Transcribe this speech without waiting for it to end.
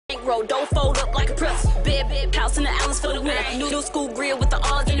Roll, don't fold up like a press. Bed, house in the islands for the winter. New school grill with the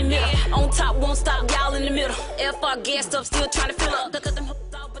R's in the middle. On top, won't stop, y'all in the middle. FR gassed up, still trying to fill up. Cut them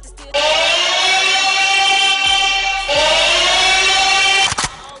hooks off, but they still.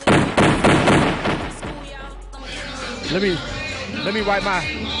 Let me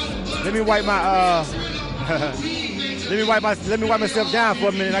wipe myself down for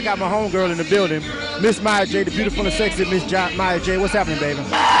a minute. I got my homegirl in the building, Miss Myah J, the beautiful and sexy Miss Myah J. What's happening, baby?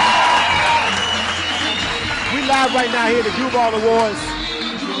 We live right now here at the Duval Awards.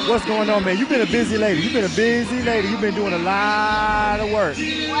 What's going on, man? You've been a busy lady. You've been doing a lot of work.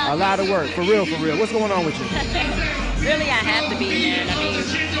 A lot of work, for real, for real. What's going on with you? Really, I have to be, man. I mean,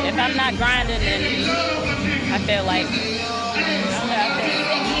 if I'm not grinding, then I feel like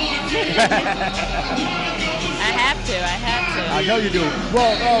I have to. I know you do.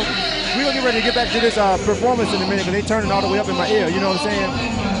 Well, we're going to get ready to get back to this performance in a minute, but they turned it all the way up in my ear, you know what I'm saying?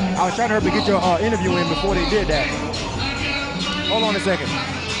 I was trying to hurry to get your interview in before they did that. Hold on a second.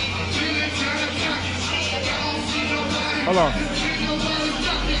 Hold on.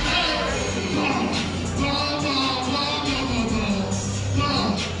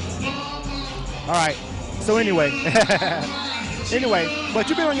 All right. So anyway, but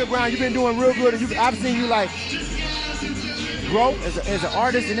you've been on your grind. You've been doing real good. I've seen you like grow as an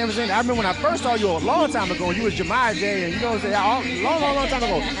artist and everything. I remember when I first saw you a long time ago, and you was Myah J, and you know what I'm saying, long time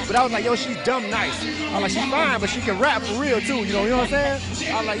ago. But I was like, yo, she's dumb nice. I was like, she's fine, but she can rap for real too. You know what I'm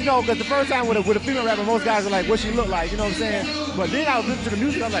saying? I was like, you know, because the first time with a female rapper, most guys are like, what she look like, you know what I'm saying? But then I was listening to the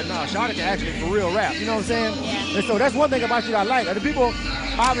music, I was like, nah, Shawty can actually for real rap. You know what I'm saying? Yeah. And so that's one thing about you that I like. The people,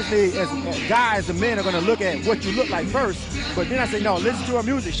 obviously, as guys, the men are gonna look at what you look like first. But then I say, no, listen to her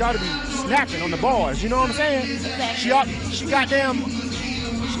music. Shawty be snapping on the bars. You know what I'm saying? Exactly. She goddamn.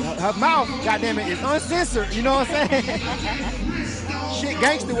 Her mouth, goddamn it, is uncensored, you know what I'm saying? Shit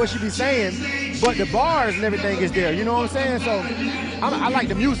gangster what she be saying, but the bars and everything is there, you know what I'm saying? So I like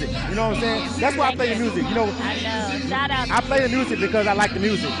the music, you know what I'm saying? That's why I play the music, you know. I know. Shout out. I play the music because I like the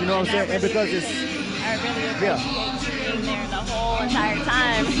music, you know what I'm saying? And because it's. I really appreciate you being there the whole entire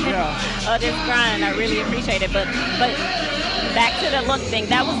time of this grind. I really appreciate it. But back to the look thing,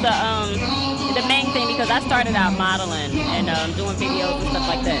 that was the main thing, because I started out modeling and doing videos and stuff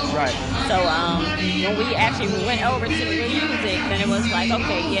like that. Right. So when we actually went over to the music, then it was like,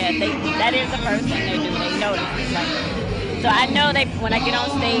 okay, yeah, that is the first thing they do. They notice. It's like, so I know when I get on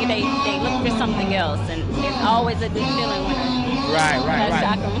stage, they look for something else, and it's always a good feeling when I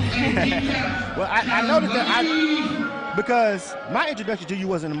shock them. Well, I noticed that because my introduction to you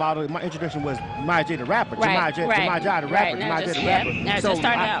wasn't a model. My introduction was Myah J the rapper. Myah J the rapper. Myah J the rapper. So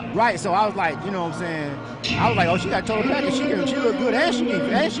started out. Right. So I was like, you know what I'm saying? I was like, oh, she got total package. She look good and she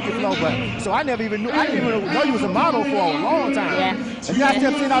can flow. But so I didn't even know you was a model for a long time. Yeah. And then I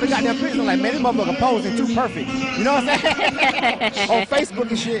kept seeing all the goddamn pictures. I'm like, man, this motherfucker posing too perfect. You know what I'm saying? On Facebook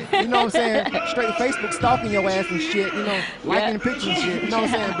and shit. You know what I'm saying? Straight Facebook stalking your ass and shit. You know, liking the pictures and shit. You know what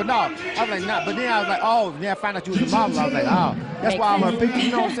I'm saying? But no, I was like, nah. But then I was like, oh, then I found out you was a model. I was like, oh, that's why I'm a picture.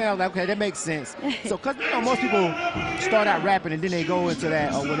 You know what I'm saying? I was like, okay, that makes sense. So, cause you know, most people start out rapping and then they go into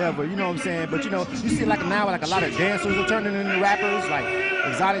that or whatever. You know what I'm saying? But you know, you see like now, like a lot of dancers are turning into rappers, like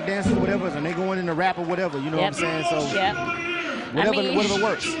exotic dancers or whatever, and they going into rap or whatever. You know what I'm saying? So. Whatever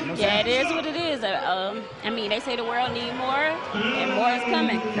works. You know it is what it is. I mean, they say the world needs more, and more is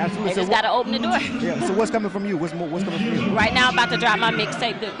coming. Absolutely. They just got to open the door. Yeah. So what's coming from you? What's coming from you? Right now, I'm about to drop my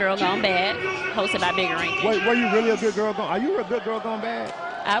mixtape, Good Girl Gone Bad, hosted by Bigger Rank. Were you really a good girl gone? Are you a good girl gone bad?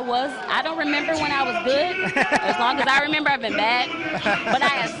 I was. I don't remember when I was good. As long as I remember, I've been bad. But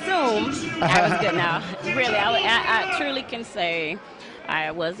I assume I was good now. Really, I truly can say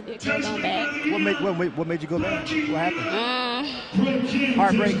I was a good girl gone bad. What made you go bad? What happened?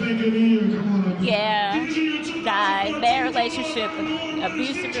 Heartbreak? Yeah. Guys, bad relationship,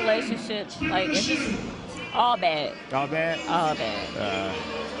 abusive relationships. Like, it's just all bad. All bad? All bad.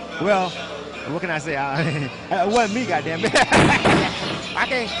 Well, what can I say? It wasn't me, goddamn it. I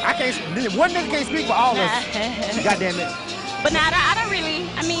can't, one nigga can't speak for all of us. Goddamn it. But now, I don't really,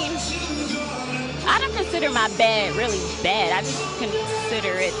 I mean, I don't consider my bad really bad. I just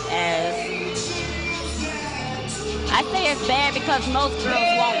consider it as, I say it's bad because most girls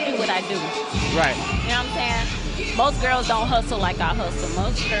won't do what I do. Right. You know what I'm saying? Most girls don't hustle like I hustle.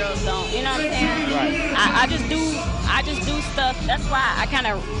 Most girls don't, you know what I'm saying? Right. I just do stuff. That's why I kind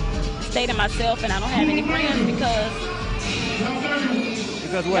of stay to myself and I don't have any friends because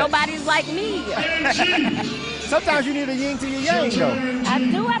what? nobody's like me. sometimes you need a yin to your yang, though. I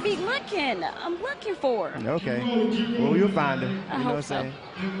do. I be looking. I'm looking for her. Okay. Well, you'll find her. You know what I'm so. saying?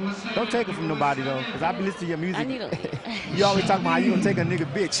 Don't take her from nobody, though, because I be listening to your music. I need a... You always talking about how you gonna take a nigga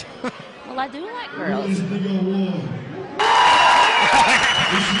bitch. Well, I do like girls.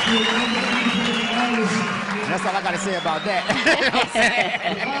 That's all I gotta say about that.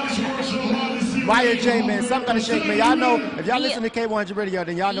 Myah J, man, something gotta shake, man. Y'all know, if y'all listen to K100 Radio,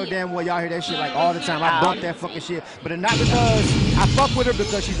 then y'all know damn well y'all hear that shit like all the time. I bump that fucking shit. But not because I fuck with her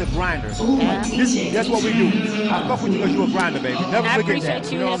because she's a grinder. That's what we do. I fuck with you because you a grinder, baby. Never forget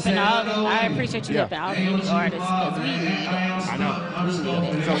that. You know what I'm saying? I appreciate you helping all the artists because we need it. I know.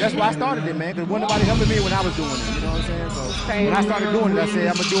 So that's why I started it, man, because wasn't nobody helping me when I was doing it. You know what I'm saying? So when I started doing it, I said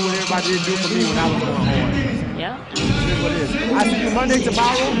I'm gonna do what everybody didn't do for me when I was going hard. Yeah. That's what it is. I see you Monday,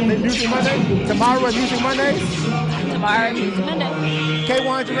 tomorrow, Music Monday. Tomorrow at Music Mondays. Tomorrow at Music Monday.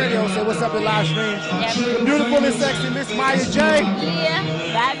 K100 Radio, say what's up in live stream. Yeah. The beautiful and sexy Miss Myah J. Yeah.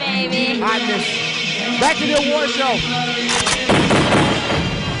 Bye, baby. Hotness. Back to the award show.